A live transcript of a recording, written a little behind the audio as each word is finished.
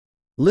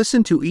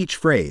Listen to each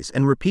phrase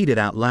and repeat it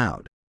out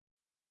loud.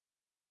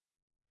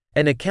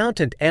 An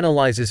accountant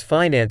analyzes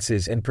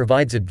finances and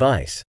provides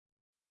advice.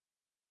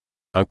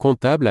 Un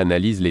comptable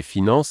analyse les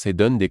finances et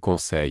donne des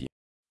conseils.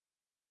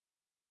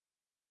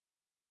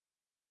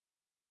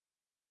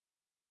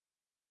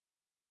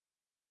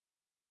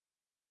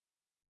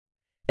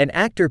 An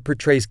actor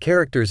portrays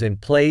characters in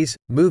plays,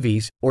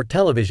 movies, or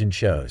television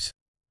shows.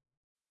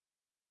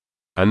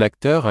 Un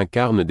acteur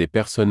incarne des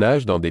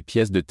personnages dans des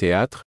pièces de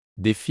théâtre,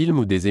 des films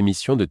ou des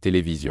émissions de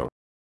télévision.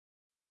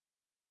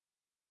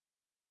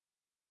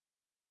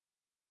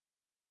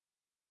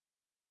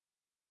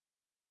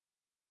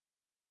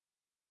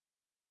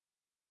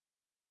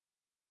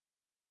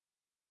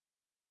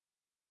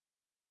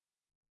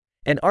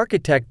 An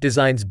architect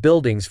designs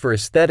buildings for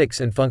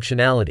aesthetics and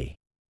functionality.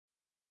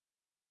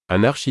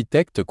 Un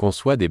architecte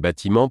conçoit des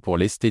bâtiments pour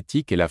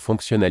l'esthétique et la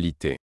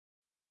fonctionnalité.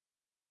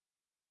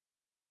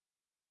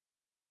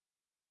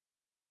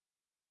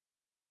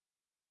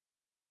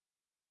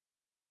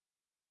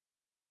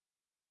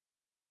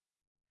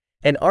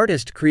 An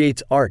artist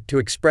creates art to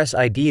express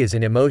ideas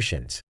and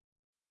emotions.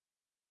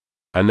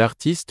 Un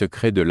artiste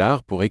crée de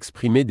l'art pour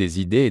exprimer des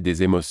idées et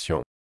des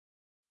émotions.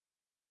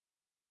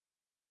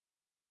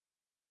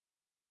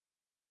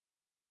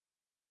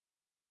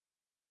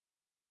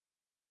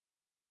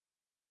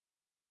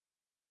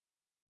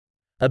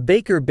 A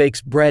baker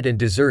bakes bread and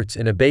desserts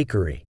in a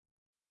bakery.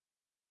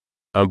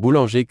 Un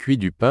boulanger cuit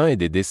du pain et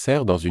des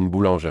desserts dans une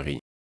boulangerie.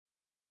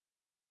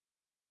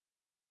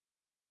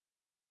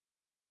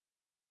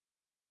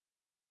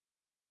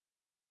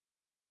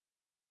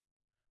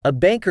 A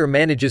banker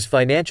manages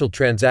financial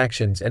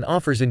transactions and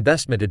offers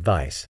investment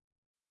advice.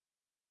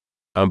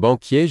 Un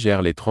banquier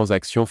gère les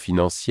transactions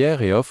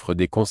financières et offre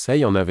des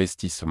conseils en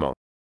investissement.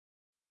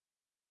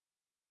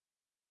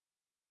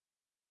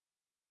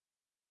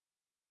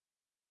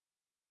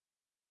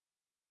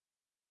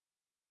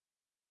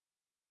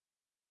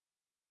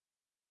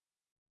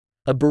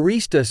 A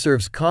barista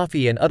serves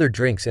coffee and other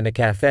drinks in a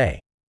cafe.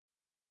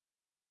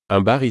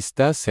 Un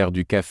barista sert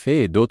du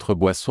café et d'autres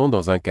boissons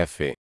dans un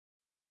café.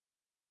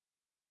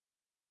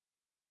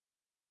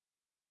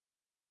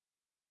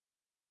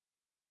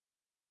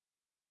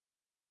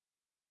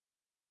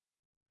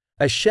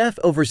 A chef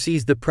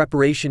oversees the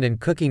preparation and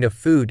cooking of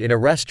food in a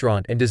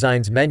restaurant and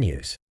designs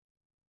menus.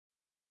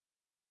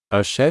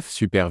 Un chef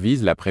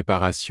supervise la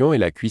préparation et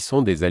la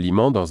cuisson des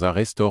aliments dans un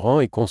restaurant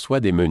et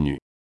conçoit des menus.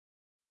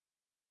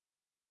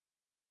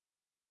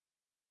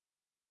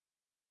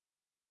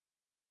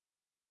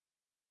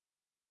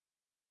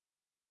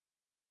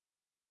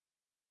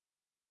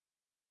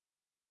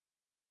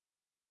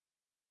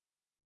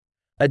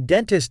 A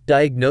dentist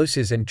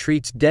diagnoses and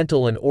treats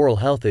dental and oral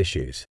health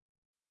issues.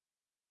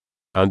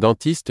 Un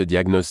dentiste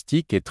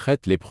diagnostique et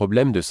traite les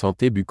problèmes de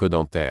santé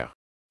bucco-dentaire.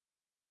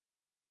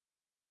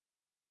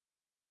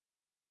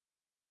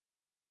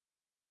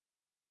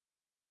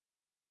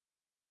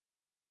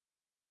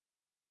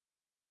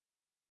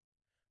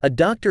 A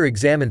doctor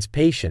examines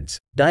patients,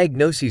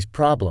 diagnoses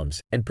problems,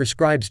 and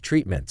prescribes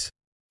treatments.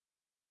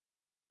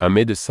 Un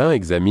médecin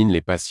examine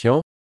les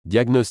patients,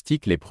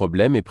 diagnostique les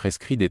problèmes et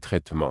prescrit des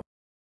traitements.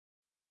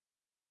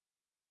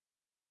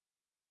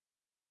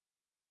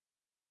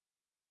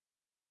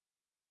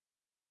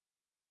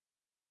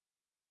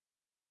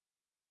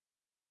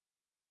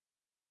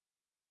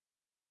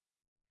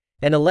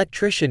 An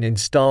electrician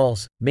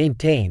installs,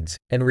 maintains,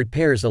 and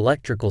repairs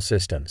electrical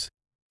systems.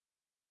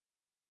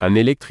 Un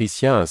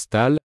électricien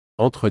installe,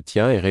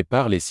 entretient et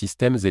répare les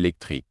systèmes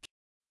électriques.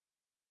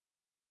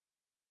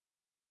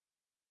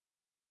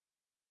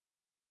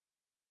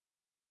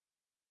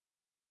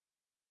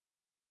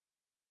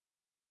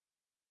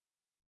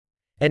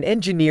 An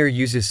engineer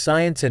uses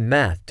science and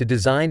math to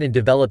design and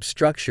develop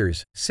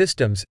structures,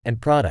 systems, and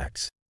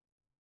products.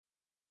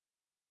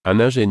 Un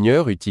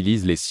ingénieur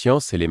utilise les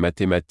sciences et les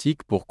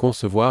mathématiques pour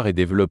concevoir et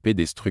développer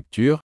des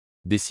structures,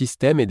 des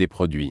systèmes et des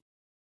produits.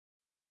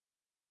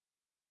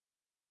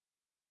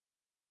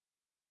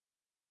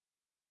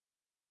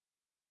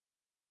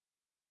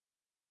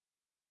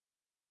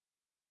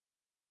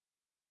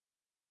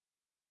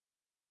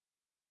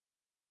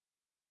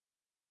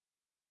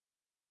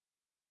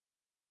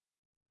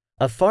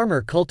 A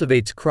farmer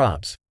cultivates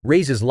crops,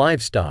 raises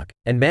livestock,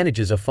 and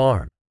manages a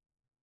farm.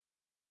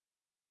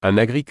 Un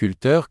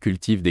agriculteur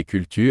cultive des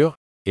cultures,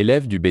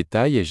 élève du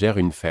bétail et gère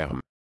une ferme.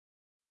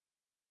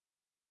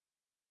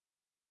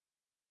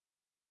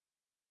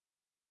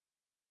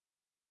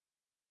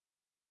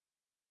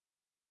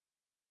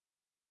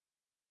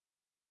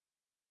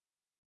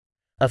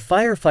 A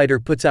firefighter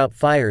puts out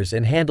fires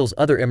and handles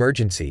other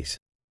emergencies.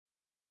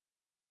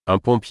 Un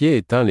pompier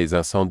éteint les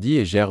incendies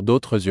et gère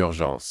d'autres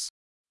urgences.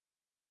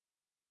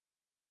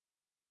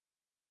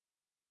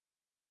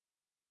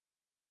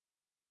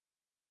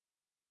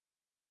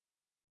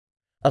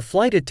 A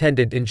flight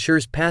attendant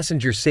ensures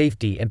passenger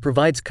safety and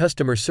provides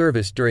customer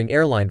service during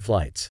airline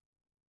flights.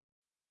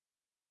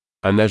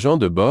 Un agent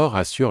de bord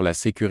assure la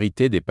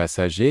sécurité des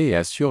passagers et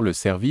assure le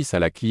service à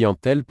la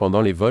clientèle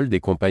pendant les vols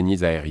des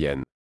compagnies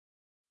aériennes.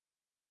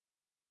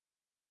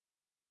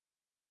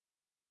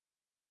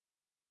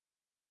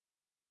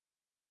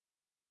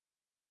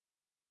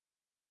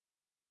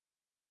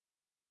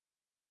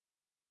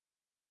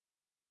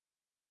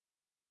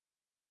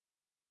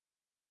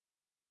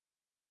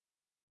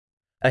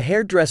 A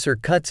hairdresser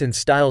cuts and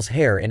styles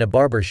hair in a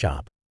barber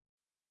shop.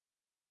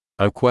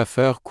 Un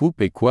coiffeur coupe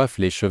et coiffe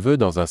les cheveux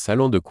dans un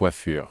salon de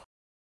coiffure.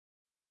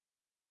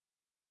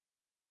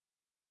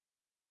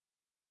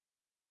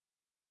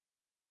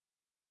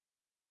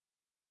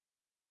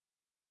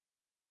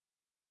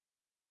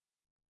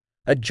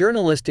 A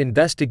journalist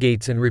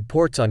investigates and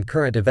reports on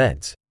current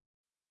events.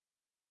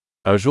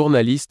 Un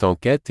journaliste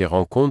enquête et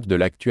rend compte de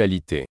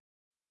l'actualité.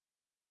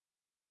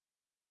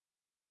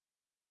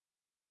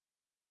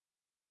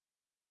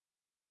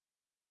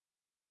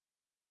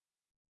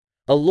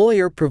 A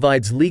lawyer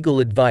provides legal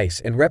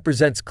advice and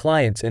represents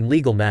clients in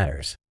legal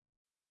matters.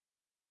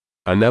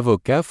 Un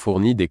avocat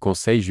fournit des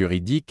conseils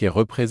juridiques et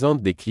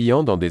représente des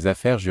clients dans des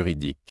affaires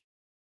juridiques.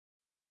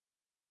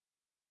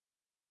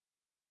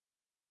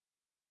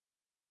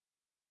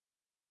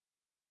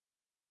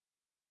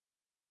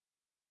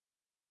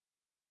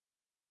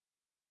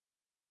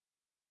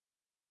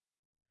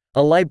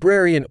 A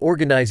librarian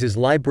organizes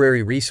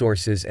library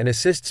resources and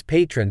assists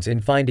patrons in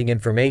finding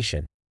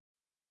information.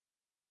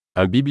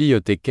 Un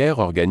bibliothécaire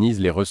organise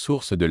les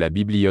ressources de la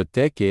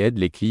bibliothèque et aide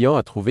les clients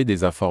à trouver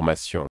des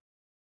informations.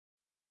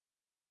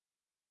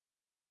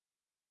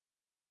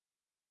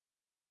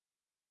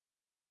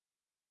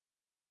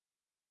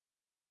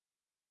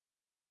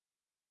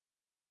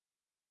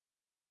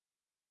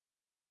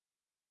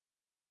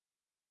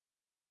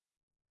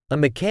 A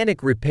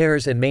mechanic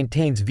repairs and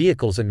maintains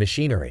vehicles and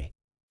machinery.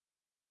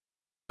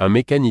 Un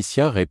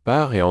mécanicien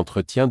répare et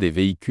entretient des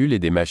véhicules et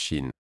des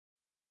machines.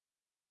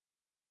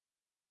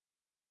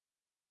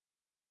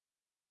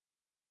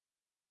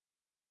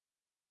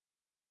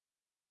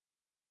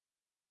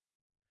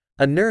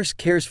 A nurse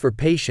cares for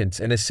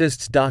patients and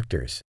assists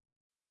doctors.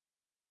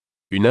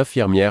 Une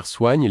infirmière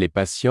soigne les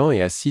patients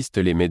et assiste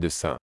les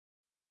médecins.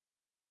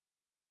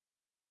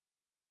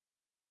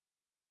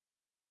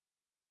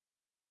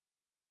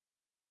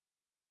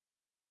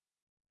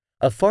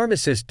 A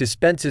pharmacist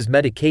dispenses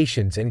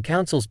medications and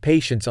counsels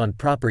patients on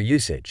proper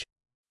usage.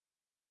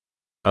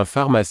 Un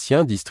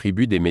pharmacien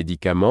distribue des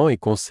médicaments et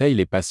conseille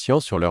les patients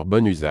sur leur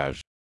bon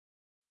usage.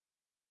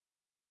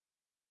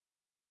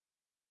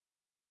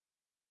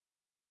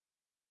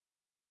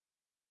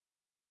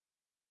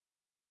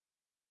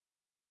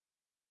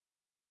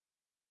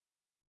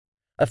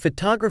 A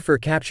photographer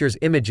captures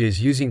images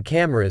using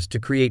cameras to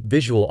create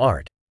visual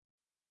art.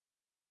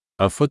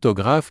 Un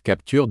photographe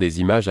capture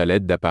des images à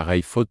l'aide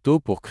d'appareils photo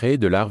pour créer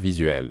de l'art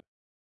visuel.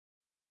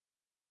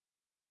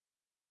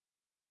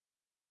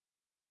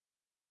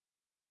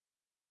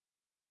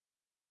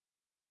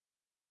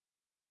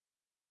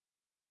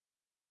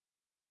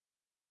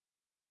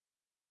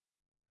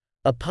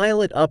 A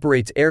pilot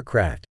operates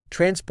aircraft,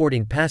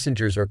 transporting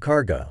passengers or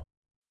cargo.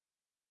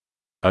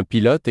 Un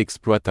pilote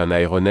exploite un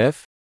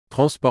aéronef,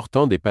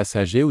 transportant des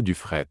passagers ou du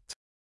fret.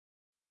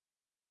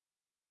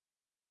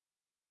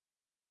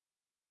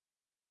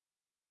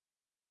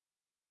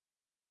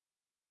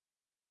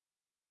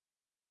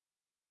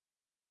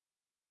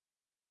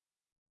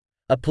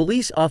 A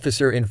police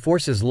officer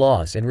enforces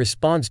laws and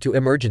responds to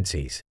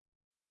emergencies.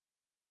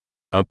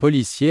 Un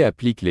policier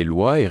applique les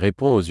lois et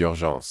répond aux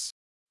urgences.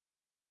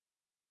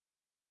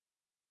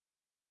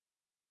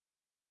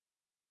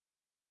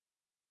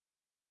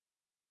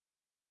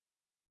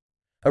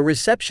 A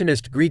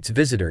receptionist greets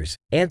visitors,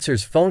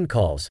 answers phone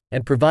calls,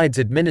 and provides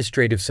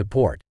administrative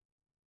support.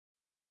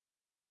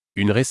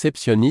 Une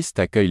réceptionniste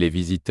accueille les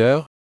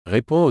visiteurs,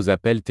 répond aux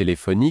appels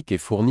téléphoniques et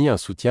fournit un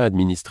soutien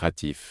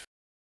administratif.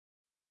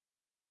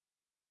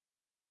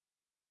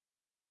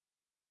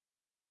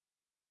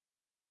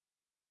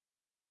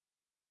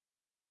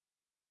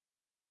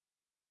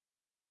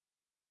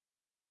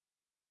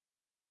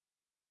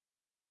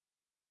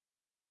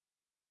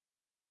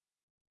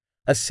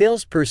 A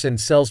salesperson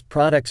sells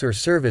products or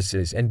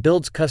services and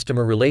builds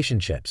customer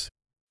relationships.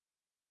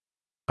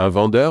 Un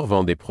vendeur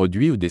vend des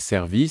produits ou des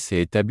services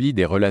et établit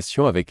des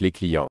relations avec les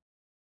clients.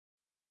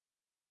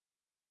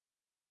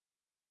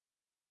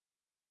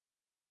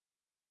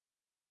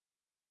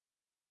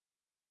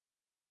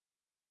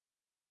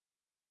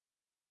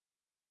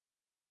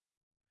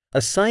 A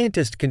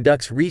scientist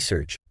conducts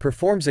research,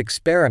 performs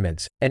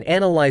experiments, and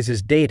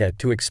analyzes data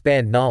to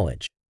expand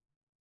knowledge.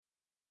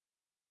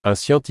 Un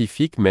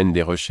scientifique mène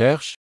des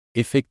recherches,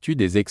 effectue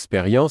des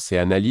expériences et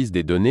analyse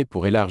des données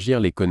pour élargir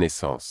les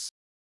connaissances.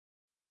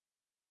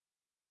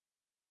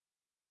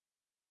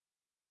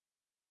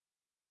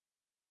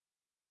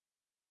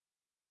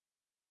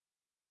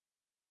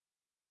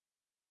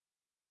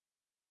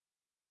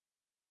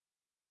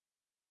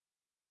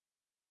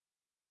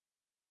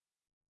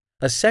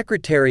 A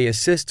secretary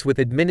assists with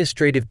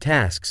administrative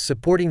tasks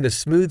supporting the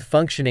smooth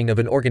functioning of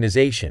an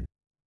organization.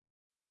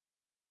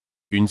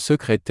 Une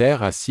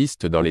secrétaire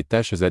assiste dans les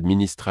tâches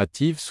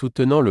administratives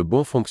soutenant le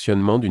bon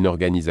fonctionnement d'une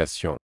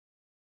organisation.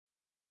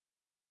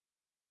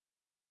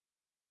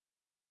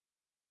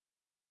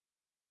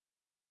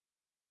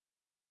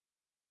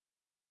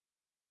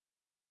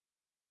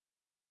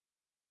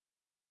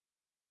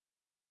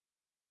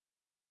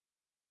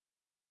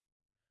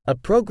 A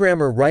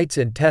programmer writes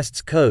and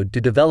tests code to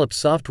develop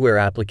software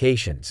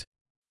applications.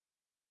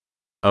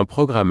 Un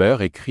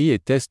programmeur écrit et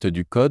teste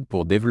du code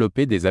pour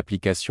développer des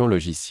applications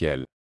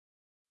logicielles.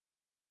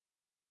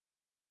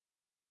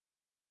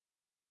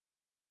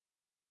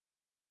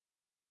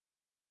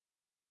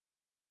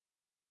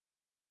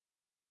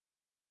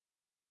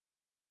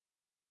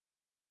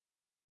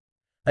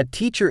 A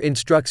teacher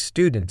instructs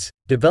students,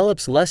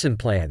 develops lesson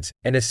plans,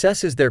 and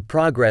assesses their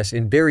progress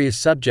in various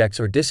subjects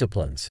or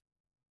disciplines.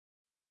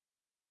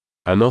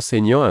 Un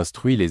enseignant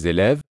instruit les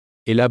élèves,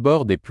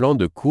 élabore des plans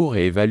de cours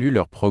et évalue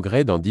leur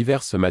progrès dans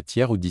diverses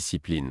matières ou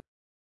disciplines.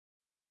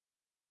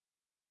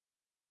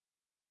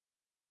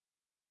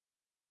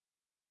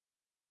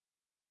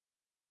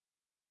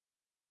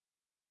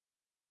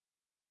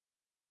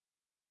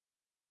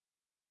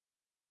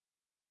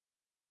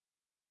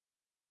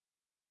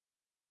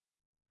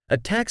 A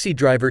taxi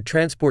driver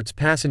transports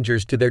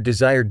passengers to their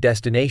desired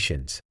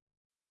destinations.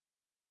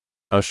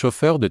 Un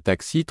chauffeur de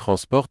taxi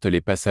transporte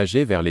les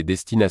passagers vers les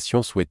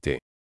destinations souhaitées.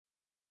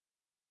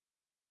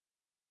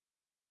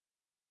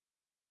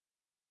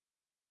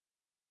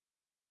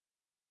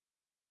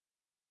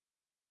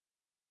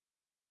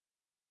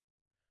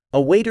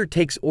 A waiter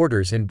takes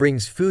orders and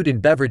brings food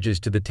and beverages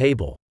to the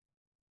table.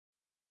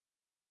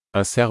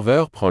 Un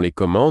serveur prend les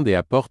commandes et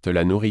apporte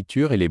la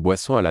nourriture et les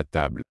boissons à la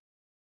table.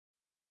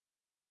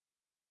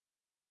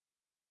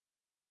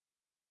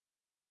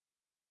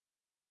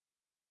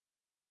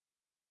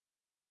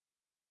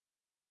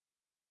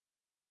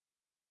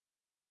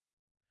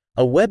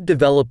 A web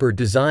developer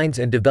designs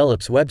and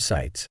develops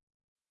websites.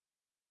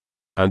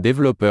 Un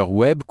développeur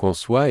web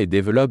conçoit et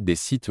développe des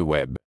sites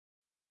web.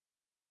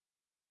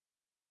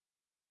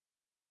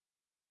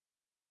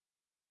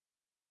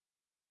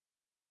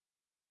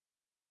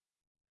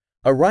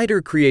 A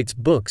writer creates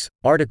books,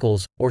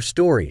 articles, or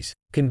stories,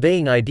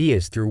 conveying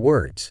ideas through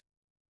words.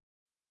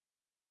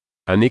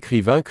 Un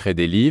écrivain crée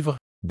des livres,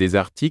 des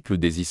articles ou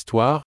des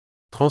histoires,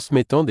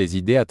 transmettant des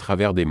idées à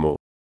travers des mots.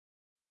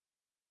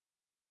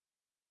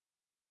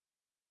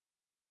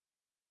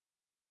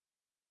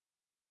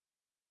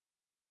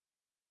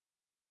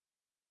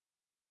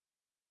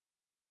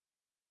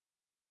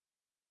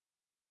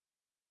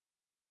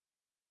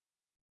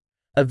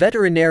 A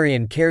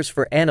veterinarian cares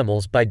for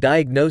animals by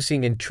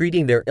diagnosing and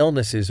treating their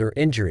illnesses or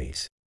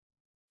injuries.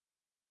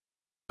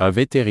 Un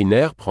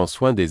vétérinaire prend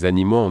soin des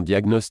animaux en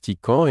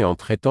diagnostiquant et en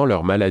traitant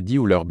leurs maladies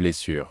ou leurs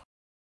blessures.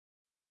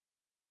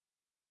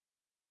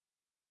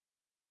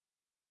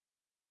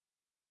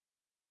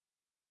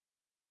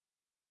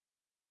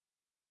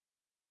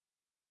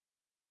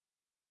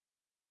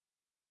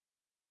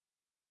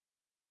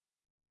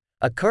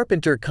 A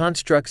carpenter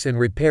constructs and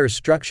repairs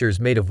structures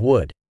made of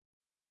wood.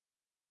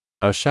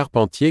 Un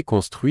charpentier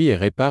construit et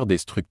répare des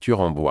structures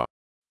en bois.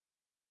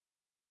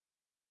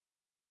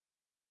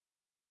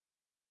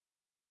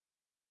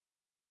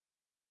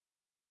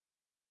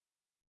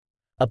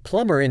 A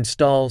plumber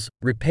installs,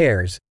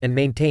 repairs, and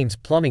maintains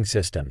plumbing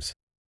systems.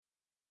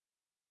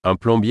 Un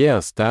plombier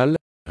installe,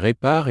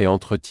 répare et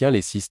entretient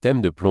les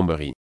systèmes de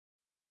plomberie.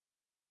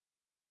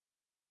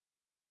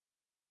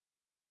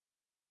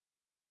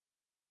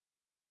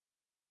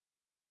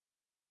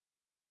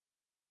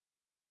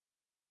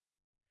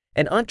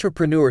 An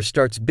entrepreneur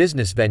starts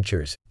business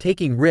ventures,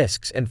 taking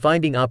risks and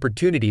finding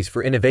opportunities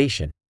for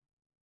innovation.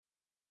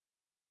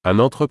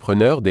 Un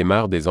entrepreneur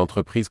démarre des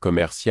entreprises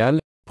commerciales,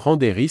 prend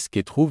des risques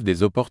et trouve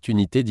des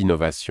opportunités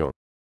d'innovation.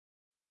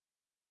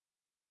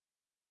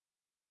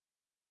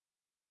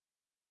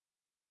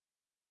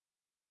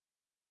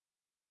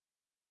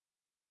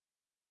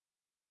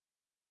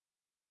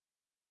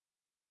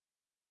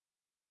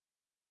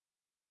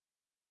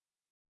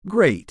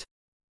 Great!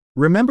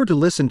 Remember to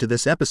listen to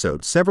this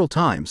episode several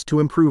times to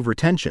improve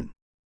retention.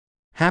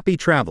 Happy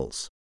travels!